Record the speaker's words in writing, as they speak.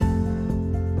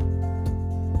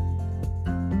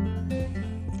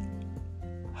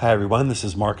Hi everyone, this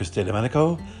is Marcus De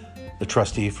Domenico, the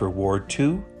trustee for Ward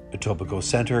 2, Etobicoke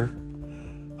Centre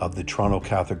of the Toronto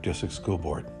Catholic District School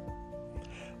Board.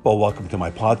 Well, welcome to my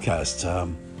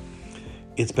podcast.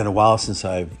 It's been a while since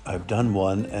I've done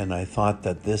one, and I thought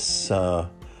that this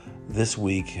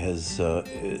week is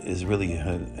really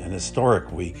an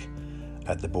historic week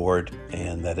at the board,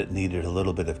 and that it needed a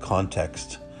little bit of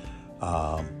context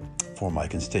for my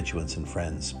constituents and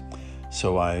friends.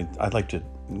 So I'd like to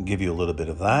give you a little bit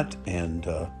of that and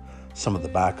some of the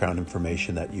background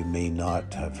information that you may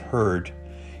not have heard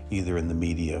either in the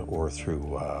media or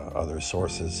through other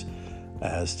sources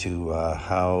as to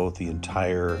how the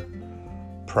entire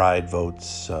Pride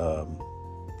votes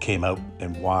came out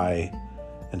and why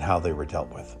and how they were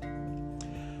dealt with.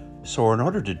 So in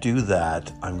order to do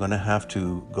that, I'm going to have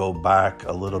to go back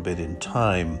a little bit in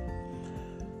time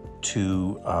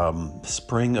to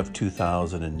spring of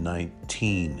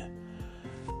 2019.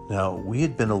 Now, I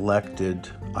had been elected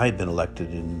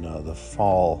in the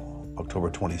fall, October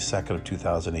 22nd of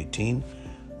 2018.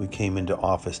 We came into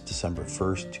office December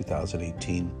 1st,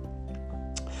 2018.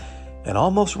 And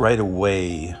almost right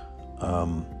away,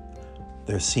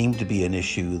 there seemed to be an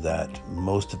issue that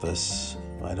most of us,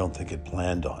 I don't think, had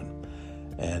planned on.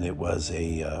 And it was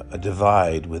a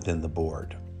divide within the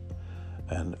board.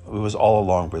 And it was all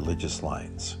along religious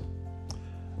lines.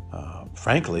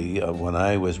 Frankly, when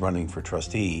I was running for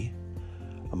trustee,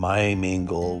 my main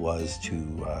goal was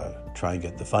to try and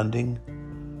get the funding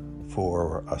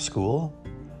for a school,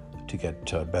 to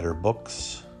get better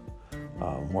books,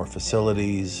 more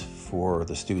facilities for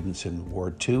the students in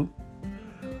Ward 2,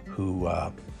 who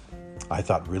I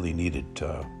thought really needed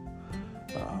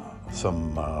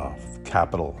some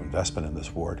capital investment in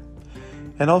this ward,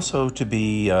 and also to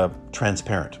be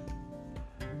transparent,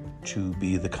 to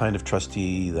be the kind of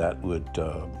trustee that would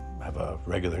have a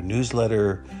regular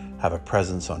newsletter, have a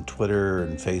presence on Twitter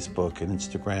and Facebook and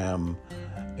Instagram,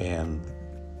 and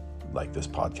like this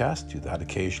podcast, do that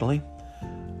occasionally,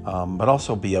 but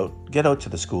also get out to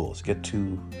the schools, get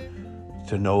to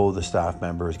know the staff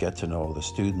members, get to know the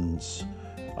students,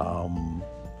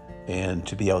 and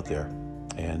to be out there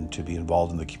and to be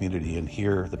involved in the community and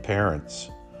hear the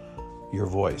parents, your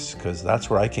voice, because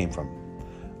that's where I came from.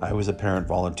 I was a parent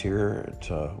volunteer at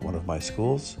one of my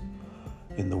schools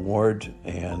in the ward,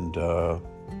 and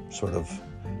sort of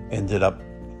ended up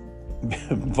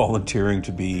volunteering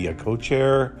to be a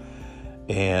co-chair,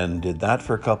 and did that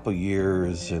for a couple of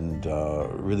years, and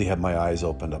really had my eyes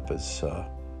opened up as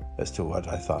to what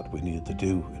I thought we needed to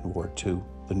do in Ward 2,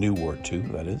 the new Ward 2,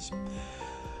 that is.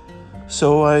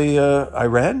 So I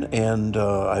ran, and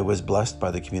I was blessed by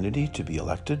the community to be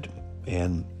elected,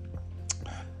 and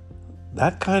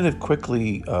that kind of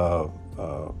quickly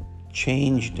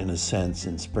changed in a sense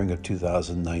in spring of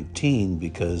 2019,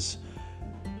 because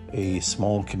a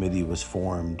small committee was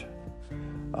formed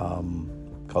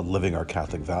called Living Our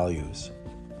Catholic Values.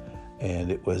 And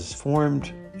it was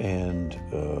formed and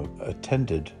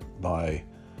attended by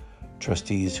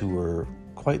trustees who were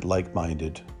quite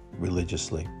like-minded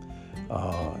religiously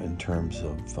in terms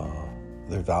of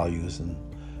their values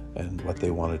and what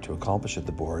they wanted to accomplish at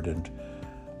the board. And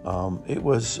it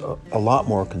was a lot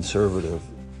more conservative,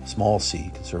 small c,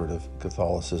 conservative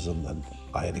Catholicism than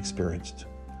I had experienced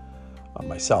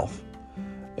myself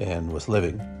and was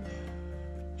living.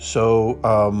 So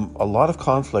a lot of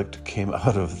conflict came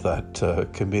out of that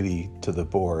committee to the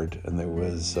board, and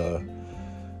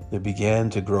there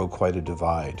began to grow quite a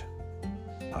divide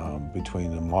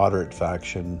between a moderate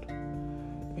faction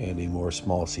and a more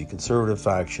small c conservative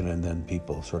faction, and then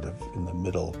people sort of in the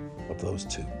middle of those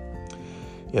two.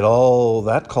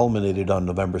 That culminated on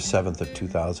November 7th of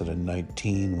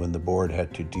 2019, when the board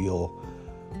had to deal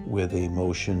with a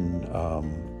motion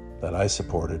that I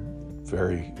supported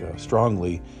very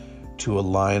strongly to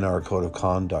align our code of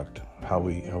conduct, how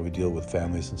we deal with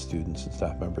families and students and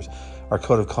staff members, our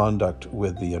code of conduct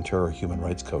with the Ontario Human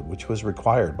Rights Code, which was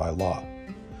required by law.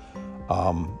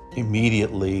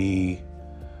 Immediately,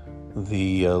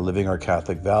 the Living Our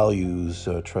Catholic Values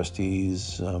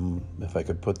trustees, if I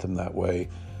could put them that way,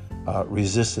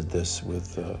 resisted this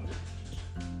with a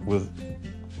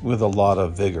lot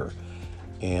of vigor,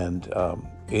 and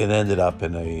it ended up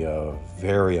in a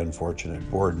very unfortunate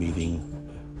board meeting,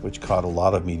 which caught a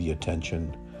lot of media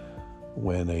attention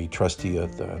when a trustee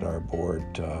at our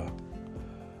board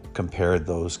compared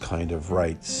those kind of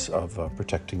rights of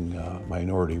protecting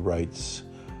minority rights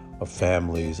of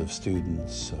families, of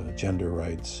students, gender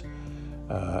rights,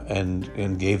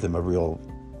 and gave them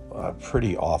a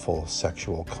pretty awful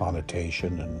sexual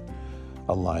connotation and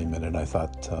alignment. And I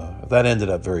thought that ended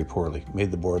up very poorly, made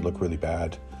the board look really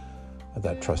bad,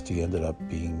 That trustee ended up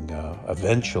being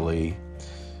eventually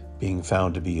being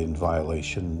found to be in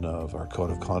violation of our code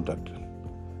of conduct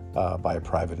by a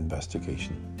private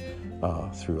investigation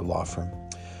through a law firm.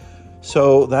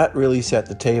 So that really set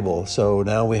the table. So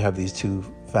now we have these two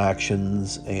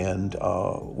factions, and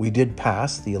we did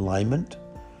pass the alignment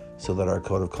so that our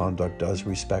code of conduct does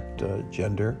respect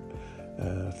gender,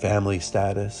 family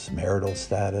status, marital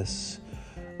status,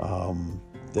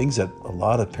 things that a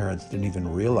lot of parents didn't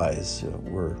even realize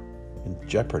were in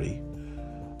jeopardy.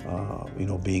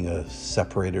 Being a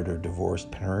separated or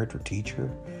divorced parent or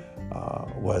teacher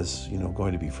was,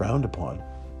 going to be frowned upon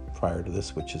prior to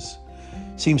this, which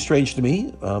seems strange to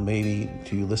me, maybe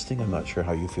to you listening. I'm not sure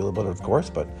how you feel about it, of course,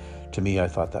 but to me, I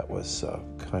thought that was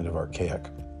kind of archaic.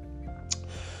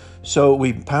 So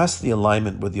we passed the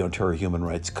alignment with the Ontario Human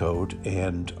Rights Code,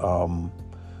 and of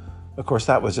course,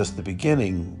 that was just the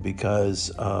beginning,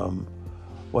 because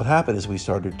what happened is we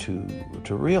started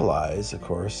to realize, of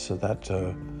course,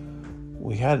 that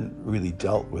we hadn't really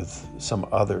dealt with some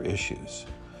other issues.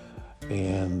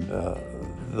 And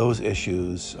those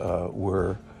issues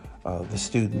were the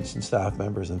students and staff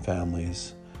members and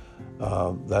families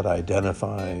that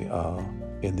identify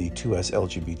in the 2S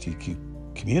LGBTQ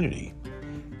community,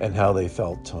 and how they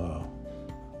felt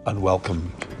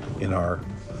unwelcome in our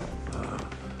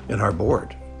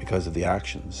board because of the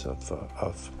actions of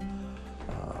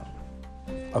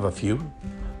a few,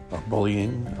 of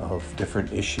bullying, of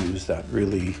different issues that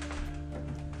really,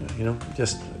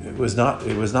 it was not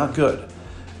good,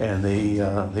 and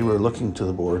they were looking to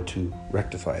the board to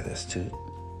rectify this, to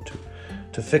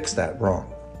fix that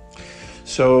wrong.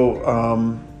 So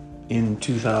in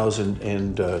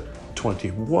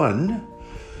 2021,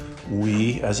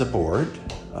 we as a board,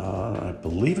 I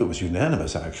believe it was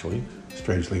unanimous actually,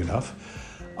 strangely enough,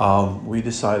 we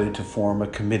decided to form a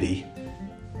committee,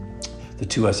 the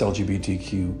 2S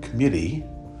LGBTQ committee,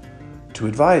 to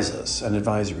advise us, an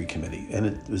advisory committee. And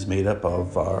it was made up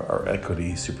of our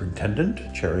equity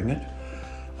superintendent chairing it,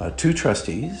 two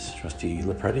trustees, Trustee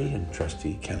Lipretti and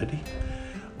Trustee Kennedy,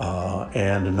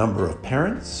 and a number of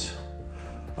parents,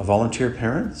 volunteer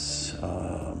parents,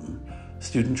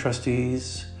 student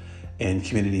trustees, and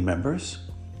community members.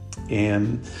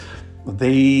 And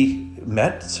they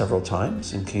met several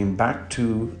times and came back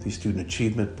to the Student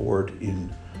Achievement Board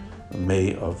in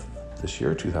May of this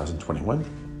year, 2021,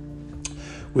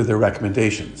 with their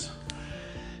recommendations.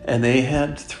 And they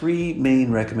had three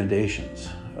main recommendations.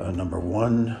 Number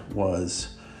one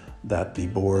was that the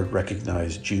board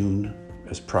recognize June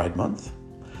as Pride Month.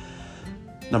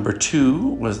 Number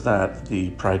two was that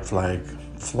the Pride flag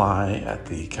fly at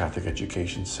the Catholic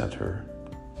Education Center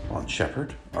on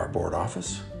Shepherd, our board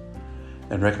office.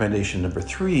 And recommendation number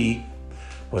three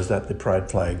was that the Pride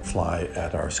flag fly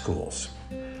at our schools.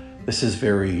 This is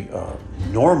very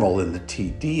normal in the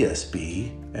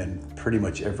TDSB and pretty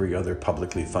much every other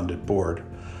publicly funded board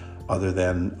other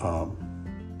than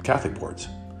Catholic boards.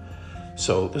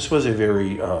 So this was a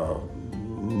very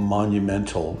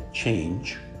monumental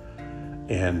change,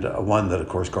 and one that of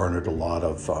course garnered a lot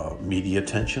of media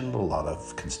attention, a lot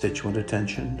of constituent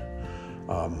attention.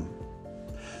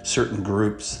 Certain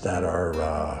groups that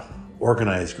are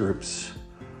organized groups,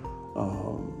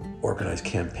 organized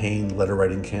campaign, letter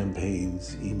writing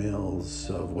campaigns, emails,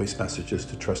 voice messages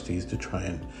to trustees to try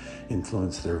and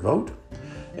influence their vote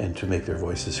and to make their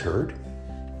voices heard.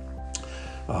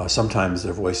 Sometimes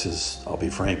their voices, I'll be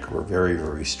frank, were very,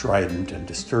 very strident and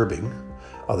disturbing.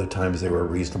 Other times they were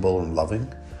reasonable and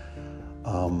loving.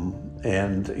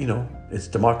 And, it's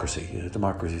democracy.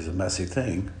 Democracy is a messy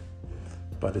thing,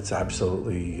 but it's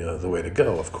absolutely the way to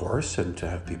go, of course, and to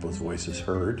have people's voices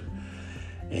heard.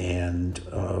 And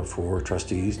for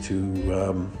trustees to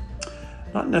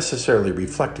not necessarily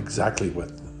reflect exactly what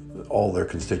all their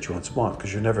constituents want,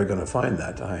 because you're never going to find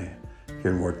that. I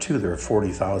hear more too, there are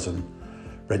 40,000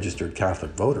 registered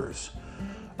Catholic voters.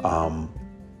 I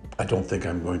don't think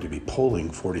I'm going to be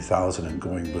polling 40,000 and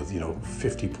going with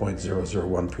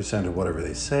 50.001% of whatever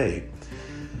they say.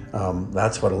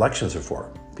 That's what elections are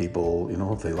for. People,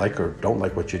 if they like or don't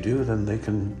like what you do, then they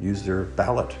can use their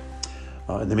ballot.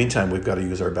 In the meantime, we've got to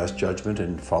use our best judgment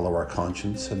and follow our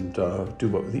conscience and do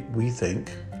what we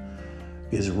think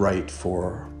is right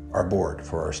for our board,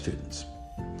 for our students.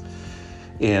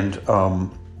 And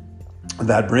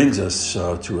that brings us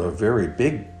to a very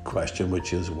big question,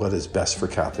 which is what is best for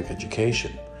Catholic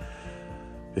education?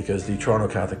 Because the Toronto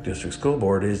Catholic District School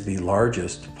Board is the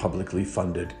largest publicly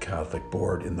funded Catholic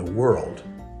board in the world.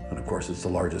 And of course, it's the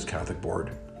largest Catholic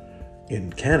board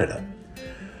in Canada.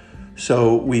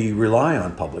 So we rely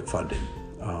on public funding.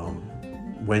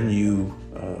 When you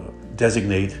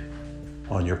designate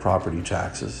on your property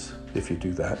taxes, if you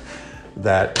do that,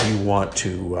 that you want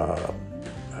to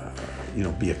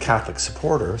be a Catholic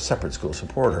supporter, a separate school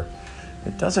supporter,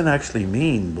 it doesn't actually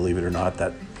mean, believe it or not,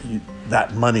 that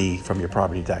that money from your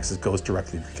property taxes goes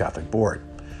directly to the Catholic board.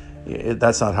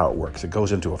 That's not how it works. It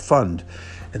goes into a fund,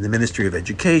 and the Ministry of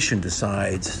Education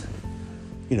decides,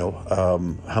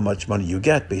 how much money you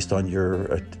get based on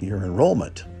your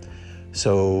enrollment.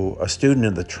 So a student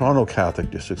in the Toronto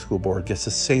Catholic District School Board gets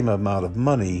the same amount of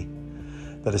money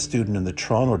that a student in the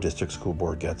Toronto District School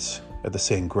Board gets at the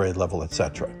same grade level,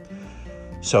 etc.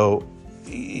 So,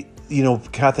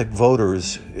 Catholic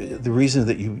voters, the reason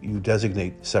that you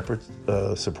designate separate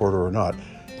supporter or not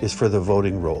is for the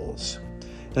voting rolls.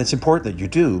 And it's important that you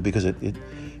do, because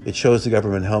it shows the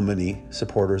government how many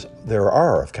supporters there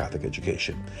are of Catholic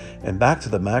education. And back to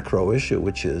the macro issue,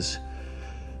 which is,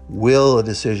 will a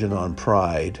decision on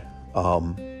pride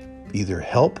either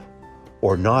help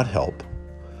or not help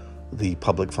the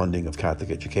public funding of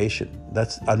Catholic education?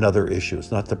 That's another issue.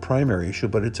 It's not the primary issue,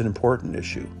 but it's an important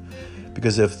issue.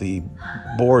 Because if the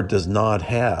board does not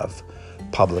have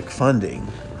public funding,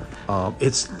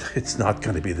 it's not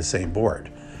going to be the same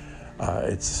board.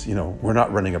 We're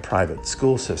not running a private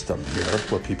school system here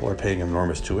where people are paying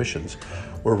enormous tuitions.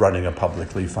 We're running a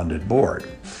publicly funded board.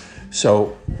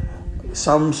 So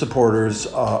some supporters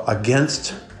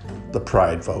against the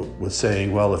Pride vote was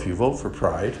saying, well, if you vote for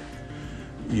Pride,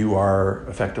 you are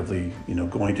effectively,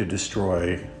 going to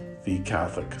destroy the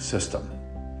Catholic system.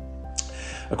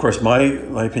 Of course, my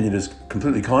opinion is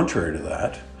completely contrary to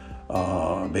that,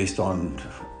 based on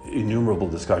innumerable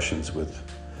discussions with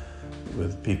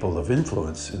people of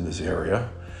influence in this area,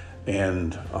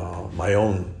 and my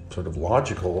own sort of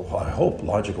logical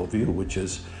view, which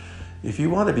is, if you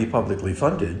want to be publicly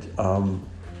funded,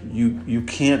 you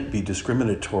can't be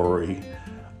discriminatory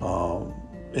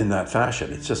in that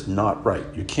fashion. It's just not right.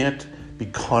 You can't be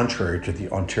contrary to the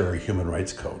Ontario Human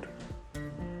Rights Code.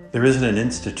 There isn't an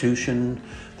institution,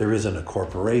 there isn't a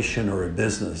corporation or a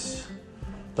business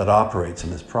that operates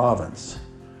in this province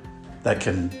that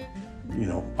can,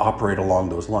 operate along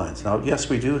those lines. Now, yes,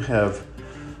 we do have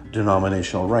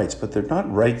denominational rights, but they're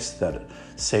not rights that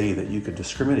say that you could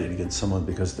discriminate against someone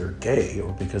because they're gay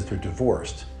or because they're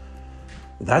divorced.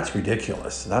 That's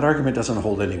ridiculous. That argument doesn't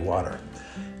hold any water.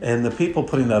 And the people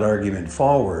putting that argument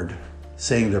forward,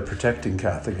 saying they're protecting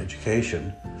Catholic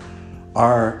education,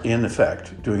 are in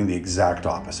effect doing the exact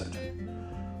opposite.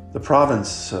 The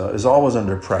province is always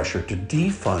under pressure to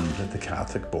defund the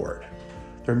Catholic board.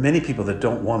 There are many people that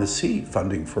don't want to see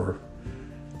funding for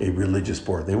a religious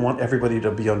board. They want everybody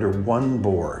to be under one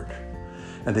board,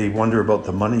 and they wonder about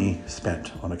the money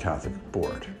spent on a Catholic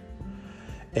board.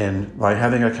 And by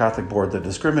having a Catholic board that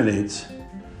discriminates,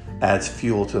 adds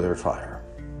fuel to their fire.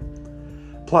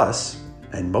 Plus,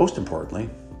 and most importantly,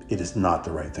 it is not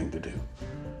the right thing to do.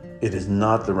 It is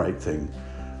not the right thing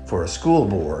for a school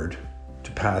board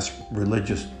to pass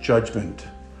religious judgment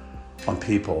on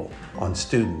people, on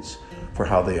students, for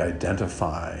how they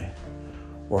identify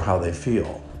or how they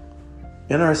feel.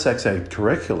 In our sex ed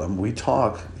curriculum, we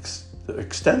talk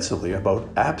extensively about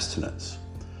abstinence.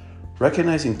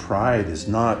 Recognizing pride is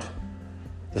not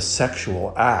the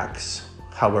sexual acts,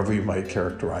 however you might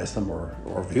characterize them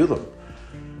or view them.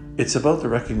 It's about the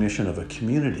recognition of a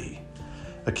community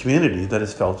that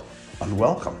has felt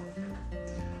unwelcome.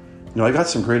 I got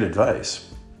some great advice.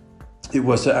 It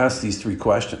was to ask these three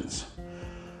questions.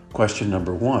 Question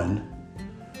number one,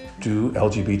 do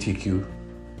LGBTQ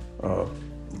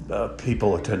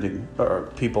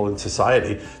people in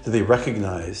society, do they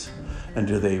recognize and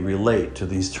do they relate to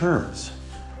these terms?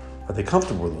 Are they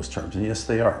comfortable with those terms? And yes,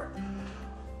 they are.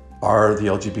 Are the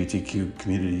LGBTQ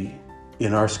community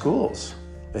in our schools?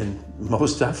 And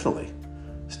most definitely.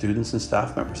 Students and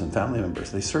staff members and family members,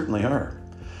 they certainly are.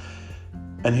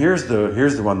 And here's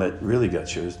the one that really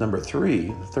gets you, is number three.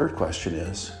 The third question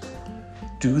is,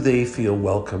 do they feel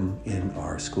welcome in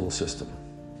our school system?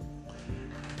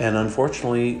 And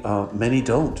unfortunately, many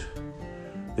don't.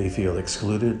 They feel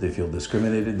excluded, they feel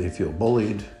discriminated, they feel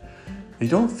bullied. They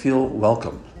don't feel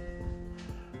welcome.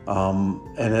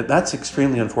 And that's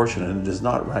extremely unfortunate, and it is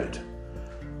not right.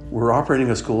 We're operating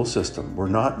a school system. We're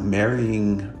not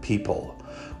marrying people.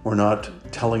 We're not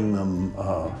telling them,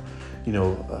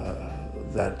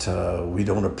 that we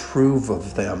don't approve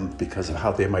of them because of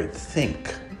how they might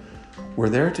think. We're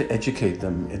there to educate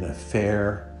them in a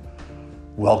fair,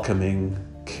 welcoming,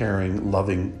 caring,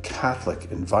 loving Catholic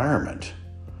environment.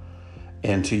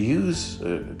 And to use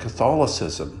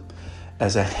Catholicism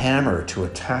as a hammer to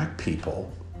attack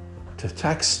people, to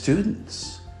attack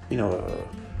students, a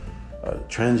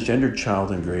transgendered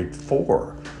child in grade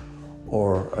 4,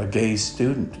 or a gay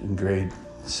student in grade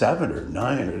 7 or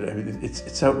 9. I mean,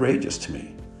 it's outrageous to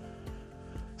me.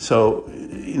 So,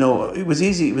 it was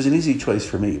easy. It was an easy choice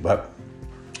for me. But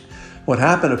what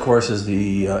happened, of course, is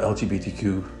the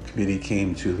LGBTQ committee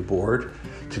came to the board,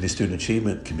 to the Student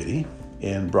Achievement Committee,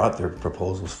 and brought their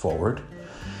proposals forward.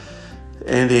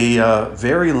 And a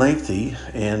very lengthy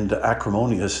and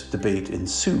acrimonious debate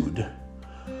ensued,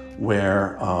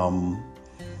 where a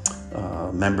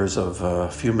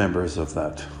few members of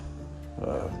that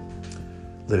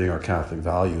Living Our Catholic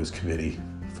Values Committee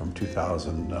from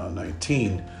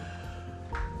 2019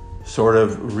 sort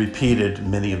of repeated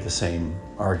many of the same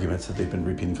arguments that they've been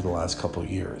repeating for the last couple of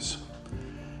years.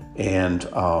 And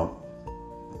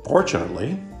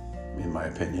fortunately, in my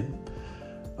opinion,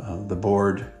 the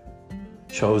board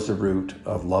chose the route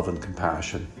of love and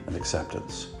compassion and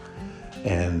acceptance.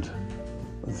 And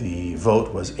the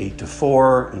vote was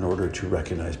 8-4 in order to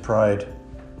recognize Pride,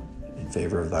 in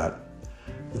favor of that.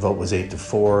 The vote was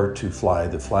 8-4 to fly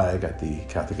the flag at the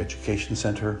Catholic Education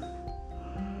Center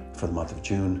for the month of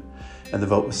June. And the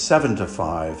vote was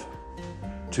 7-5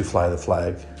 to fly the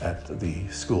flag at the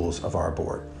schools of our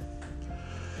board.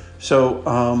 So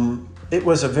it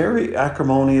was a very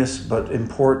acrimonious but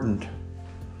important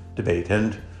debate.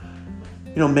 And,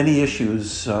 many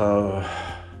issues,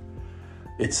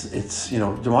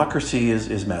 democracy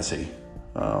is messy.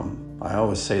 I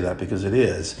always say that because it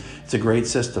is. It's a great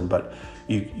system, but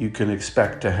you can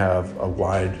expect to have a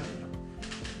wide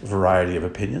variety of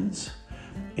opinions,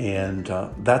 and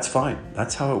that's fine.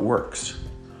 That's how it works.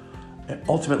 And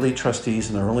ultimately, trustees,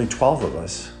 and there are only 12 of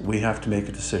us, we have to make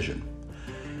a decision.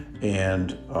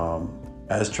 And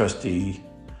as trustee,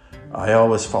 I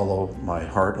always follow my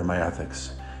heart and my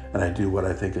ethics, and I do what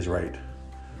I think is right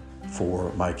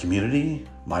for my community,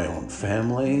 my own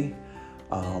family,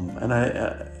 and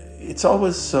it's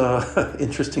always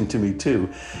interesting to me too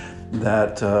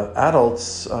that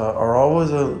adults are always,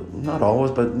 not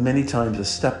always, but many times a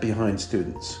step behind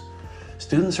students.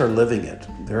 Students are living it.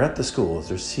 They're at the schools.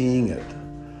 They're seeing it.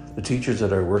 The teachers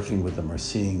that are working with them are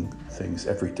seeing things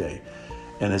every day.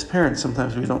 And as parents,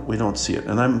 sometimes we don't see it.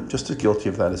 And I'm just as guilty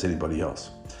of that as anybody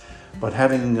else. But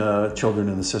having children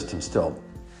in the system still,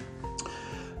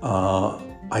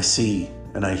 I see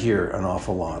and I hear an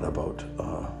awful lot about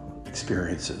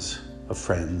experiences of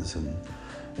friends and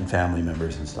family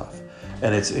members and stuff.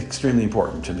 And it's extremely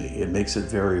important to me. It makes it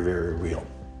very, very real.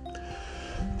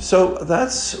 So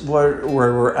that's where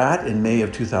we're at in May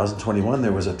of 2021.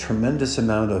 There was a tremendous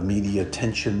amount of media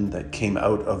attention that came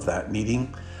out of that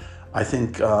meeting. I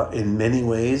think in many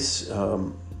ways,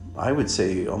 I would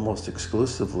say almost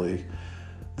exclusively,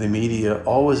 the media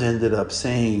always ended up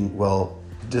saying, well,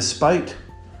 despite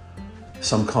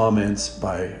some comments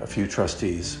by a few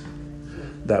trustees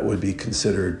that would be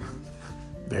considered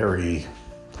very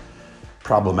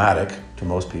problematic to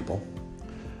most people,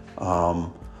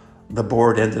 the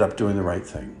board ended up doing the right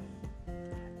thing.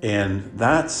 And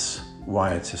that's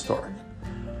why it's historic.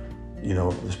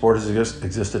 This board has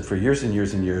existed for years and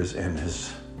years and years and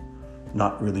has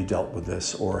not really dealt with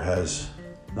this or has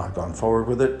not gone forward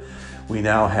with it. We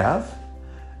now have,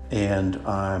 and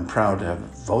I'm proud to have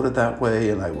voted that way,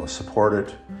 and I will support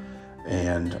it.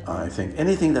 And I think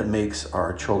anything that makes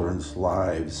our children's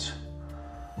lives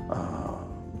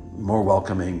more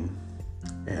welcoming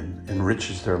and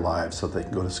enriches their lives so they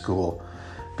can go to school,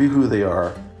 be who they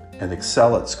are, and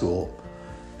excel at school,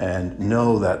 and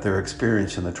know that their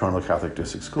experience in the Toronto Catholic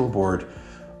District School Board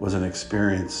was an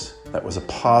experience that was a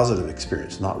positive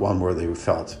experience, not one where they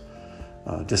felt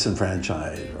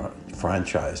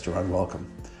disenfranchised or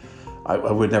unwelcome. I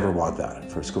would never want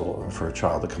that for school, for a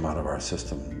child to come out of our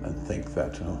system and think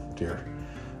that, oh dear,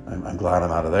 I'm glad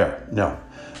I'm out of there. No.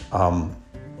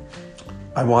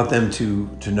 I want them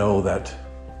to know that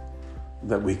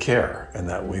we care and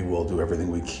that we will do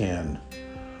everything we can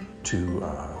to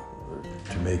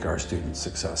make our students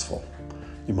successful.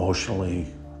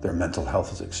 Emotionally, their mental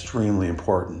health is extremely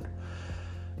important.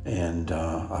 And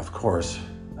of course,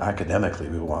 academically,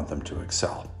 we want them to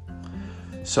excel.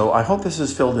 So I hope this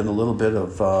has filled in a little bit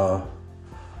of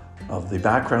the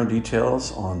background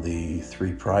details on the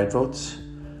 3 Pride votes.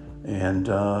 And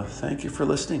thank you for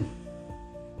listening.